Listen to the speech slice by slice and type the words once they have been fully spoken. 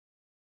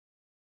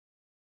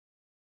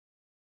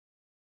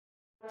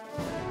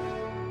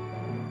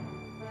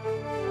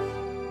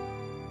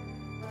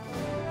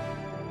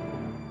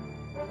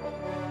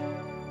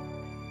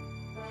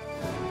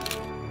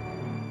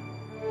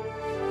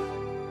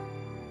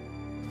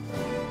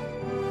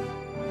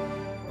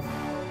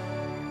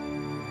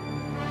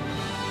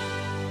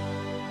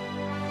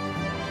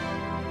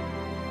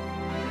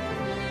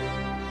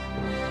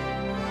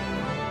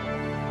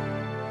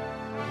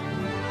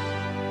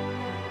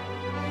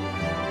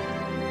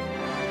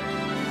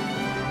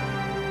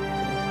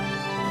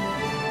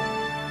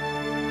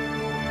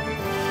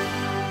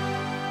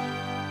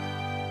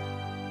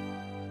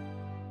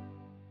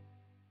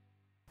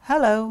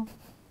Hello,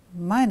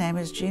 my name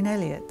is Jean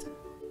Elliot.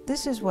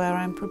 This is where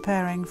I'm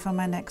preparing for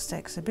my next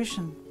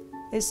exhibition.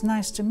 It's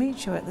nice to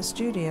meet you at the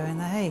studio in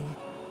The Hague.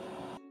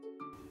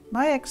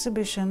 My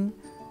exhibition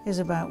is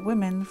about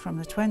women from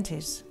the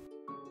 20s.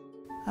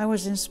 I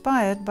was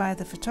inspired by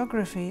the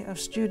photography of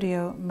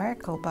Studio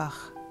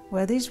Merkelbach,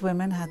 where these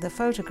women had their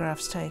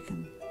photographs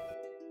taken.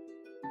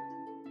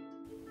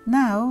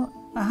 Now,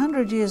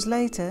 100 years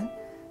later,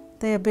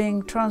 they are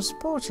being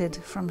transported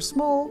from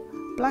small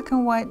black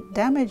and white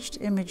damaged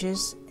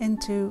images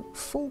into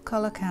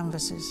full-color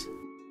canvases.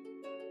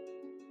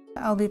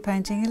 I'll be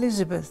painting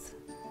Elizabeth.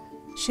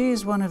 She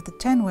is one of the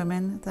 10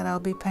 women that I'll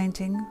be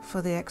painting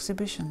for the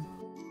exhibition.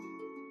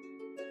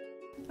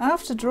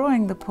 After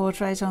drawing the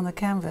portrait on the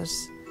canvas,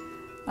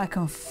 I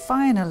can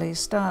finally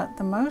start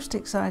the most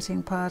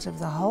exciting part of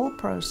the whole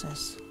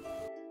process.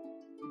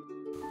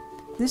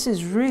 This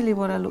is really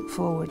what I look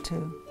forward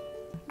to,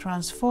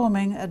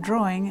 transforming a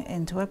drawing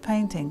into a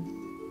painting.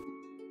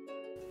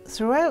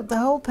 Throughout the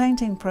whole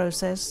painting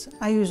process,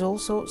 I use all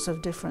sorts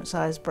of different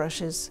size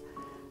brushes,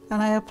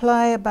 and I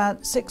apply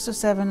about 6 or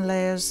 7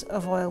 layers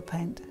of oil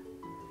paint.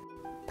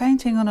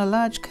 Painting on a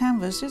large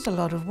canvas is a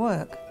lot of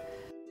work.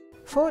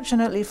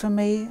 Fortunately for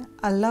me,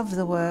 I love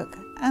the work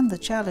and the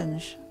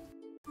challenge.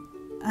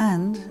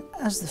 And,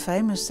 as the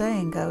famous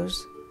saying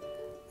goes,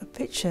 a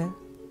picture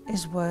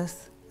is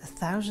worth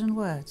 1,000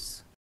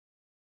 words.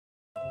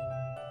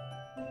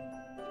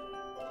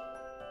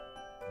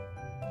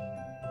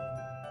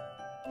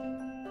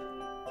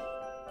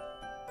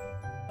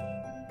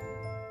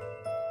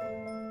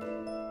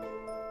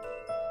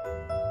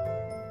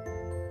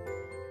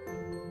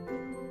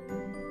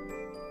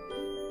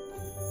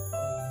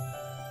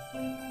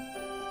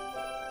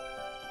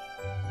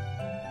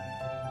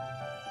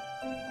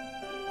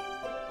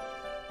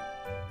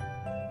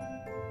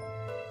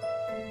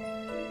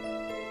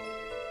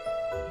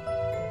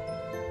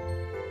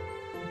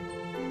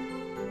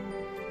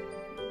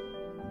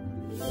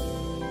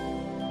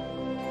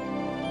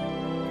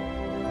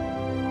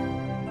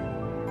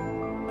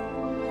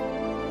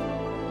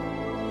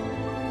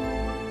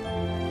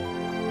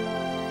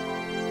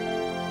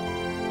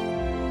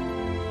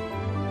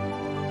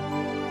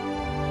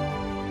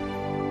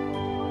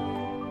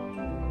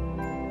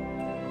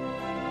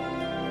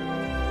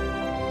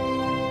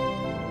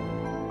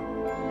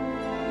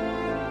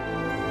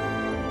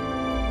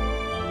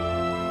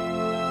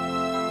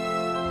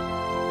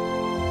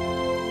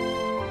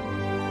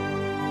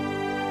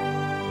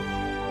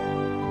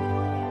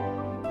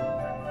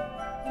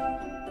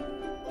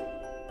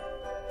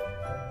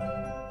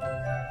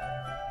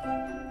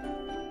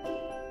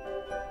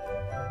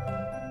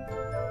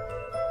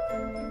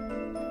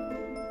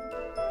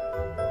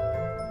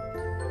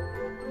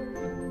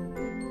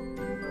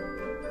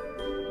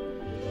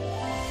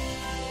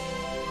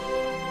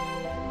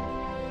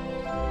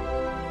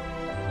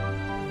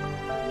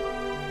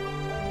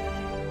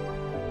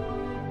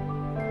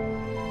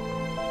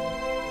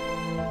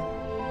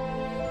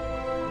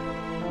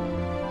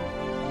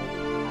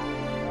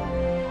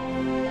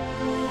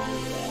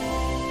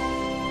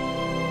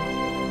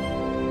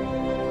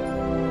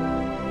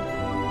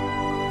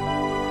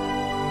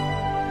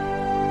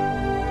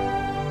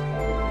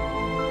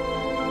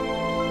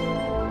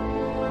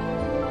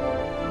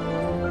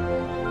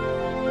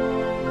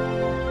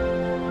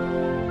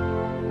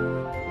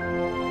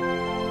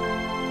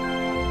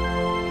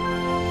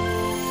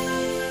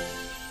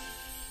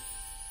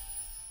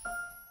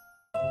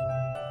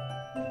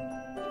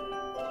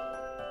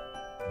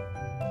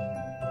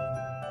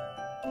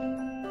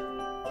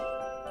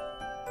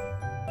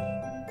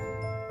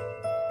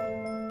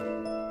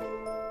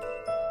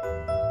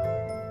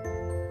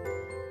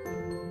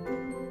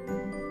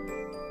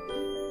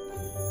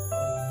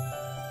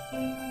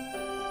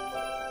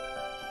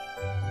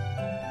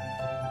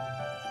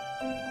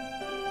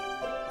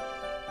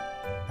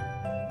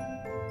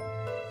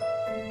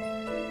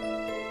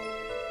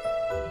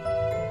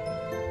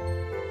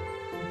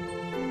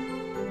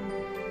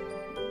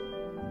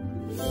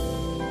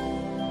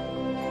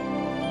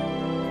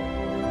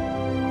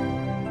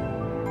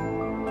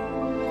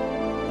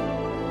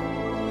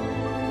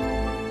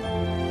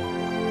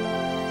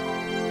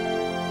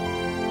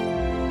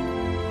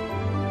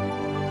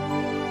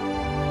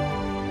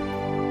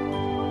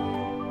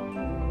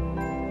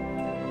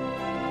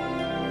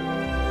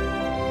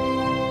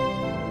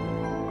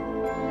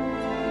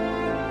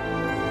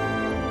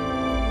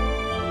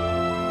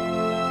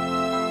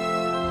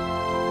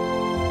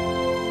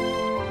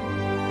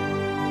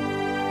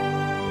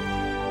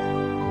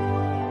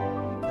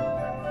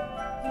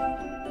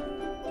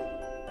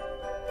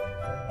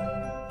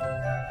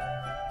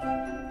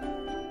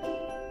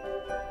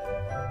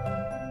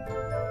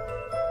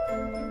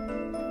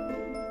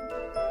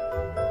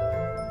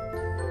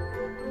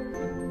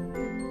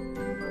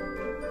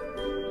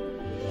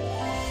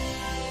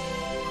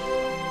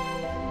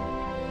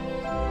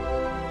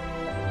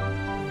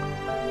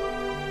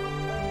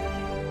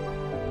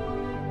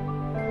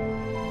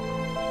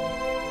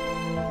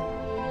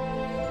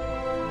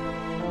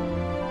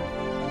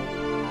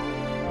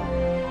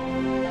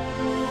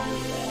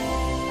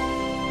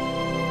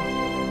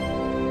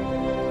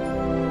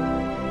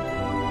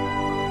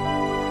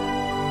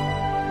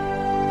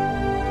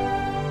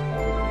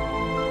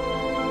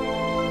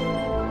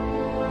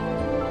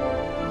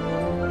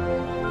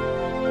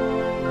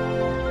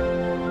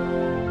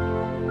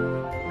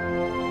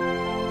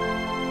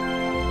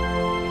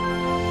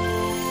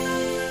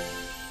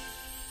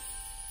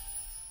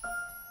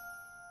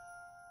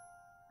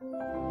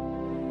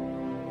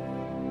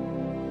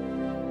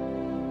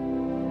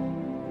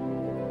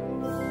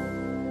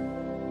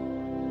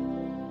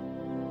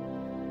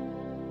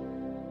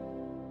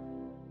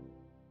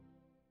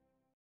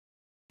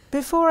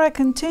 Before I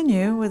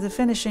continue with the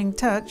finishing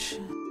touch,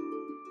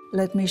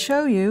 let me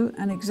show you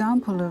an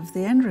example of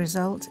the end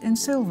result in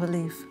silver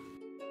leaf.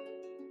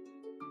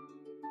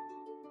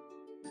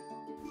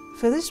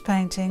 For this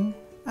painting,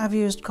 I've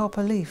used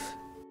copper leaf.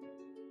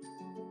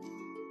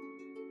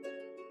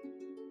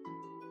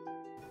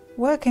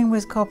 Working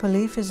with copper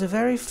leaf is a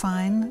very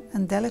fine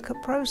and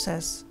delicate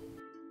process.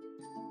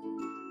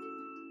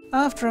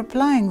 After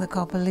applying the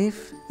copper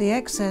leaf, the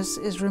excess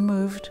is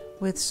removed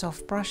with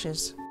soft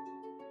brushes.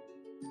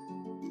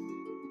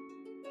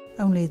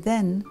 Only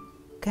then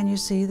can you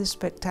see the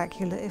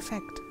spectacular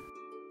effect.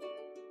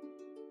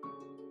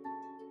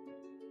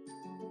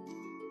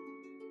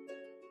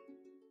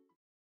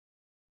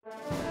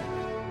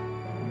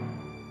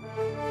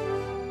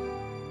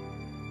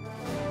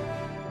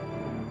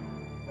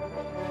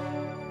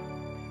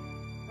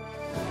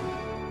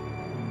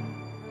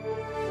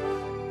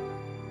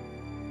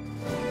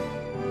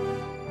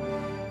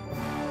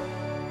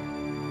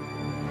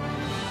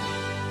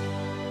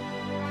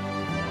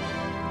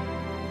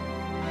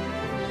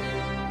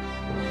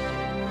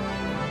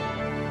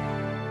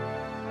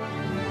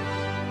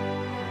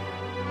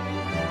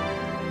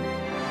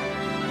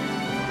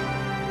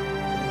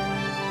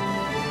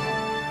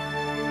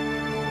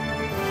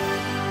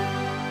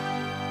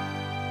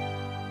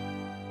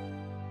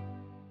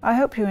 I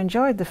hope you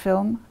enjoyed the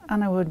film,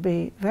 and I would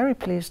be very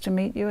pleased to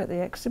meet you at the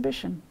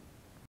exhibition.